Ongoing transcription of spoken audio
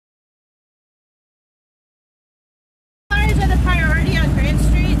priority on Grand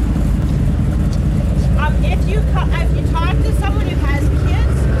Street. If you talk to someone who has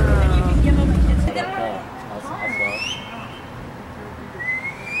kids, then you can give them a kid's ticket.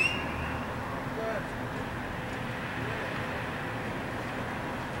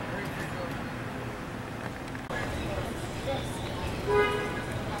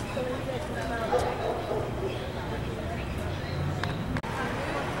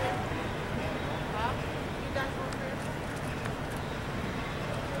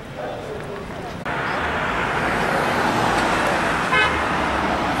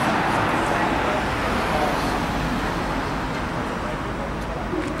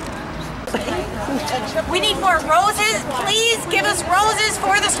 We need more roses. Please give us roses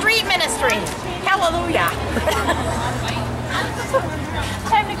for the street ministry. Hallelujah.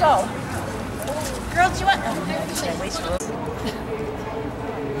 Time to go. Girls, you want? Oh, should I waste roses?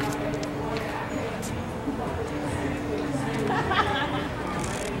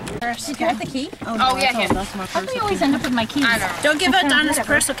 Did you have the key? Oh, no, yeah, here. How come you always end up with my keys? I don't give out Donna's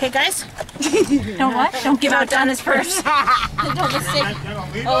purse, okay, guys? Don't what? Don't give out Donna's purse. Don't mistake.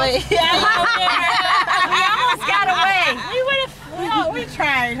 Oh, wait. Yeah, we almost got away. We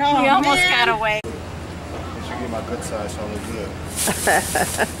tried. Oh, we almost got away. You should get my good side, so I look good.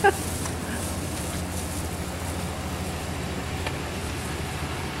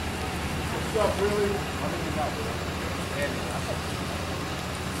 What's up, really?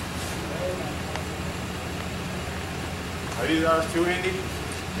 Are these ours too, Andy?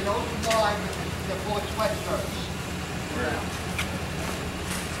 You know, the full sweatshirts. Yeah.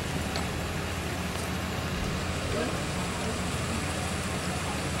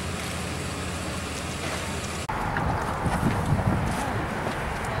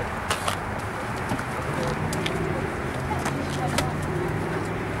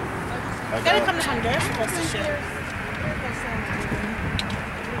 Gotta come to Honduras with us this year.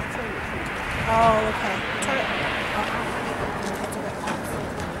 Oh, okay.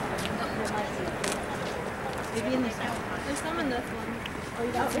 Maybe in this one. There's some in this one. Oh,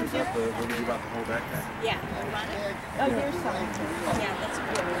 you got some here? What are you about to hold back at? Yeah. Oh, here's some. Yeah, that's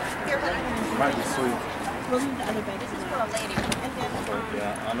good. Here, but Might be sweet. we'll leave the other bag. This is for a lady. And then,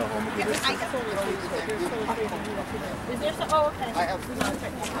 Yeah, I know who I'm gonna do this. I got Is there some? Oh, okay. I have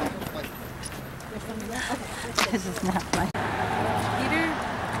This is not fun. Peter?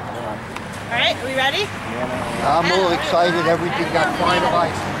 All right, are we ready? I'm a little excited. Everything got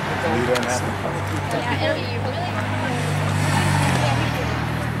finalized. Yeah, it'll be really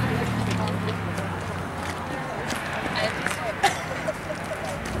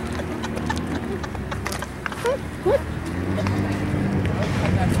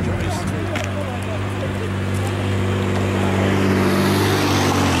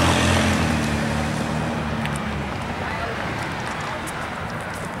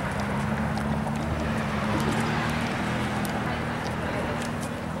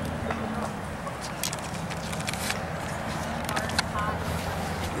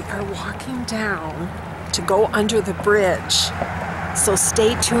are walking down to go under the bridge. So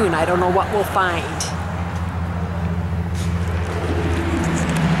stay tuned. I don't know what we'll find.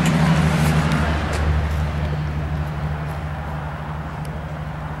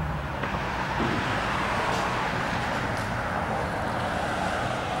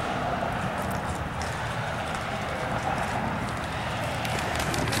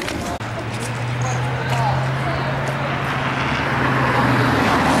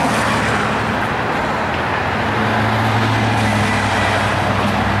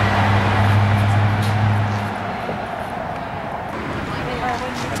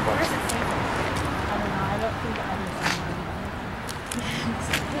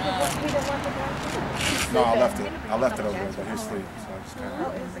 No, I left it. I left it over there, but he's asleep, so I just kind of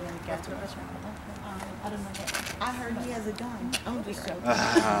left it. I heard he has a gun. I'm just joking.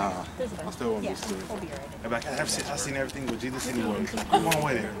 I still won't be asleep. I've seen everything with Jesus anyway. Come on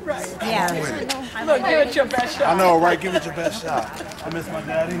with it. Right. Yeah. Look, give it your best shot. I know, right? Give it your best shot. I miss my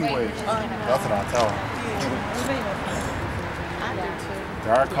dad anyway. That's what I tell him.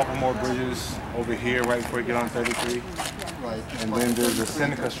 There are a couple more bridges over here right before you get on 33. Right. And then there's the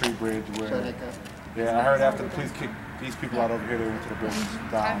Seneca Street Bridge where, yeah, I heard after the police kicked these people out over here, they went to the bridge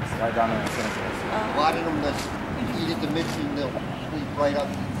down, right down there in Seneca. A lot of them that needed to mention they'll sleep right up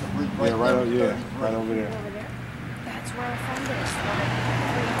the bridge. Right Yeah, right over, yeah, right over there. That's where our friend is.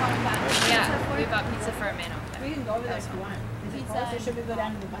 Yeah, we bought pizza for a man over there. We can go over there if you want. Is it close, or should we go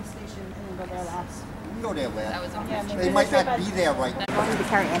down to the bus station and then go there last? We can go there, lad. That was okay. They might not be there right now. I need to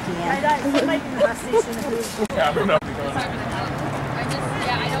carry Auntie Ann. It might be the bus station. Yeah, I don't know. I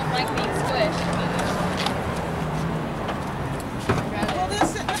don't like being squished.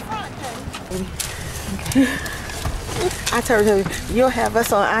 I told him, you'll have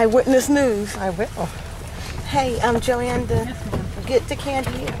us on Eyewitness News. I will. Hey, Joanne, get the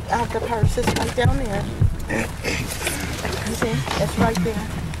candy out the purse. It's right down there. See, it's right there.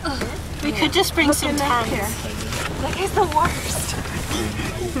 We could just bring some tons. That guy's the worst.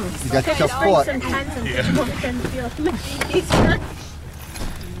 You got yourself caught.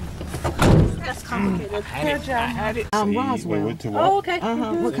 That's complicated. Roswell. Oh, okay.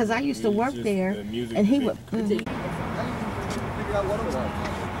 Because I used to work there, and he would.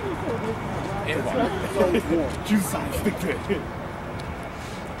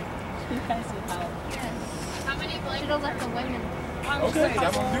 How many blankets are the women? Okay,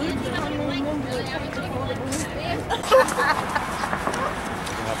 that won't do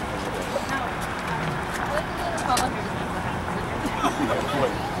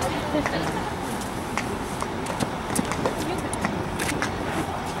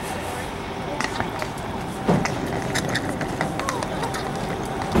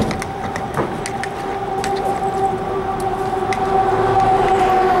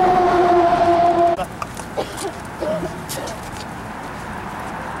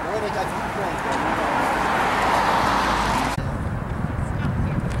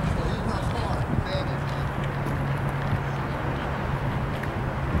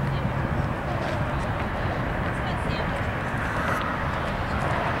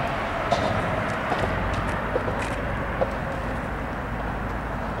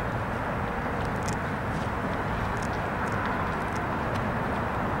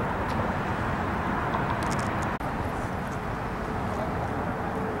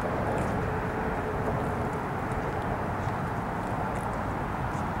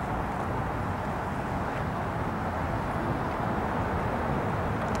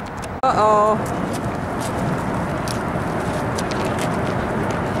Uh-oh.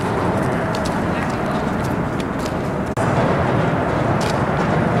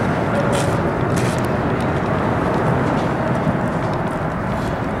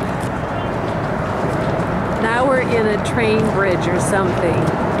 Now we're in a train bridge or something.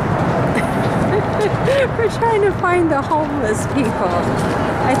 We're trying to find the homeless people.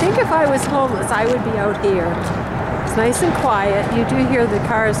 I think if I was homeless, I would be out here. It's nice and quiet. You do hear the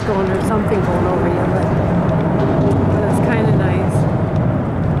cars going or something going over you, but it's kind of nice.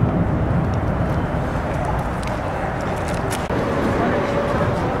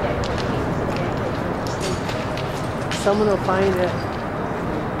 Someone will find it.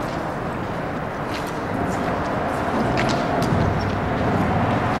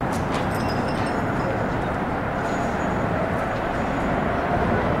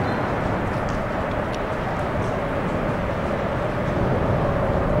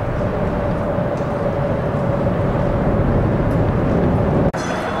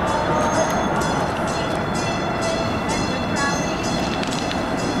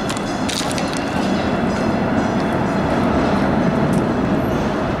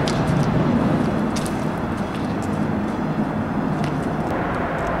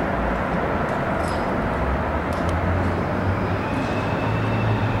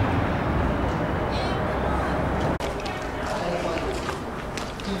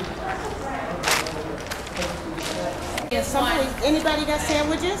 Anybody got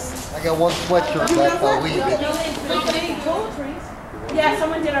sandwiches? I got one sweatshirt left, I'll leave it. Yeah,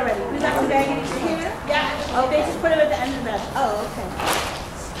 someone did already. We got one bag in each here. Yeah. Oh, they just put it at the end of the bed. Oh, okay.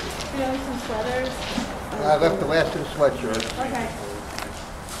 You know, some sweaters. I left the last of the sweatshirts. Okay.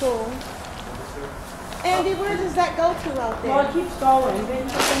 Cool. Andy, where does that go to out there? Well, it keeps going.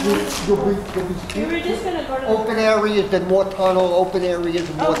 You'll be We were just gonna go to the open areas, then more tunnel, open areas,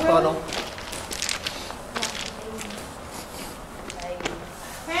 and more really? tunnel.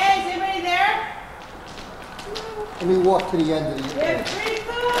 Hey, is anybody there? Let me walk to the end of the. We have free food.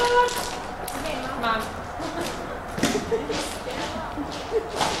 Mom.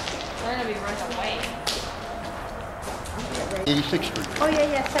 They're gonna be right away. 86th Street. Oh,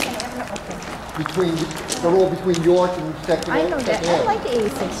 yeah, Second Avenue, okay. They're all between York and Second I know that. I like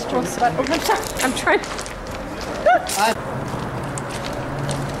 86th Street, but oh, I'm sorry. I'm trying.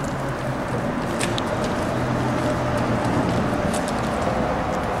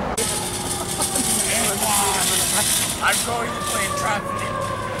 I'm going to play traffic.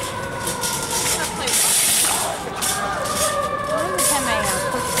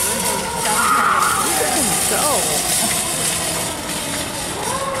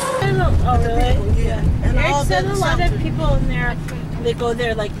 Oh, really? Yeah. And Eric all said the a lot of people in there, they go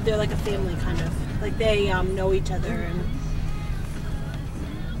there like they're like a family kind of. Like they know each other and.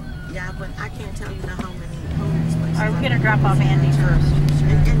 Yeah, but I can't tell you how many homeless places. Are we gonna drop off Andy first?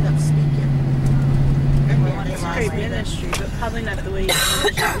 And end up speaking. history, but probably not the way you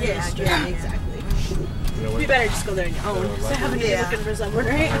understand history. Yeah, exactly. You better just go there on your own. So having to be looking for someone,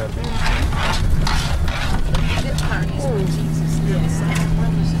 right? Yes.